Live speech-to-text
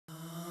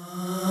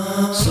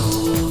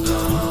Soul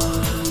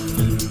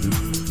Garden.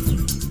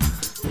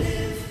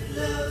 Live,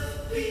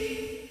 love,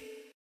 be.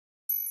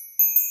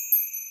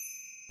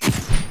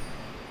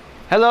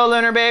 Hello,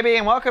 Lunar Baby,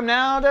 and welcome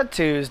now to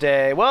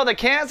Tuesday. Well, the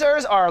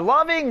Cancers are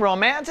loving,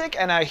 romantic,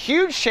 and a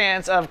huge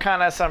chance of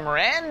kind of some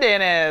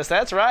randomness.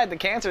 That's right, the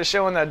Cancers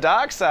showing the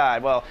dark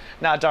side. Well,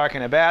 not dark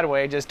in a bad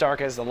way, just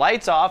dark as the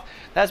lights off.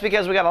 That's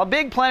because we got a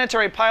big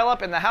planetary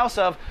pileup in the house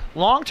of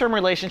long-term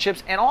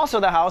relationships and also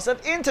the house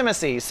of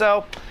intimacy.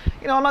 So,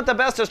 you know, I'm not the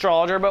best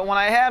astrologer, but when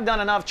I have done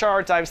enough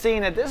charts, I've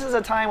seen that this is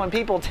a time when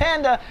people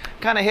tend to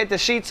kind of hit the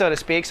sheet, so to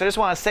speak. So I just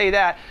want to say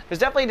that there's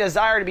definitely a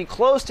desire to be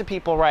close to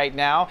people right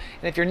now.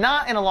 And if you're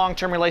not in a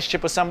long-term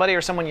relationship with somebody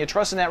or someone you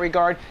trust in that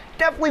regard,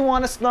 definitely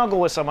want to snuggle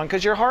with someone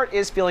because your heart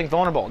is feeling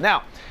vulnerable.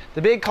 Now,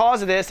 the big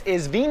cause of this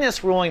is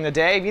Venus ruling the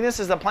day. Venus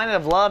is the planet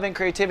of love and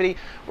creativity.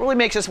 Really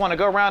makes us want to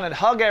go around and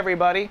hug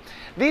everybody.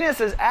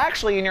 Venus is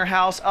actually in your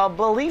house of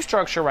belief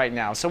structure right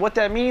now. So what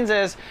that means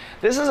is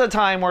this is a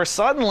time where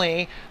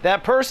suddenly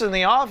that person in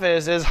the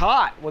office is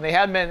hot when they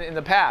hadn't been in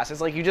the past. It's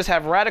like you just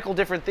have radical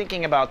different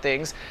thinking about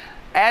things.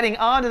 Adding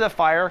on to the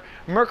fire,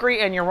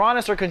 Mercury and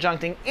Uranus are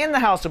conjuncting in the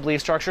house of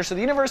belief structure. So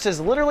the universe is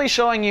literally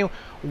showing you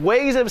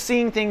ways of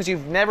seeing things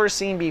you've never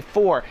seen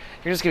before.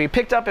 You're just going to be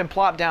picked up and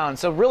plopped down.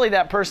 So really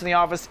that person in the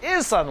office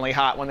is suddenly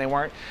hot when they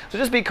weren't. So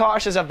just be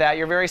cautious of that.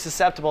 You're very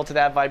susceptible to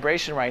that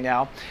vibration right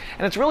now.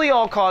 And it's really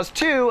all caused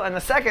too, in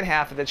the second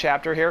half of the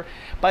chapter here,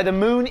 by the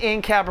moon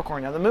in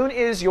Capricorn. Now the moon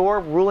is your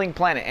ruling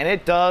planet and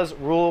it does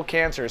rule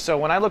Cancer. So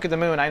when I look at the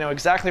moon, I know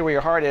exactly where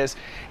your heart is.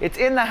 It's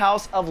in the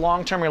house of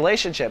long-term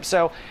relationships.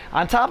 So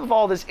on top of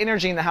all this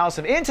energy in the house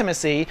of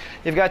intimacy,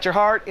 you've got your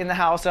heart in the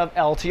house of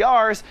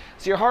LTRs.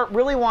 So your heart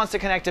really wants to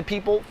connect to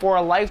people for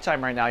a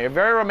lifetime right now. You're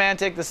very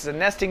romantic. This is a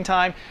nesting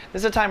time.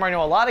 This is a time where I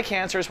know a lot of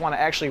Cancers want to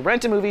actually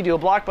rent a movie, do a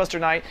blockbuster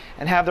night,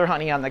 and have their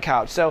honey on the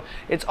couch. So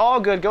it's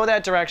all good. Go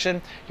that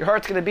direction. Your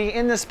heart's going to be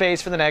in this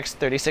space for the next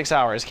 36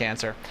 hours,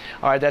 Cancer.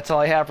 All right, that's all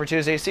I have for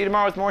Tuesday. See you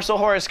tomorrow with more soul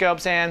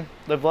horoscopes and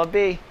live, love,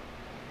 be.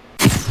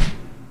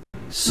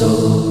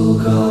 Soul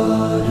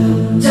Garden.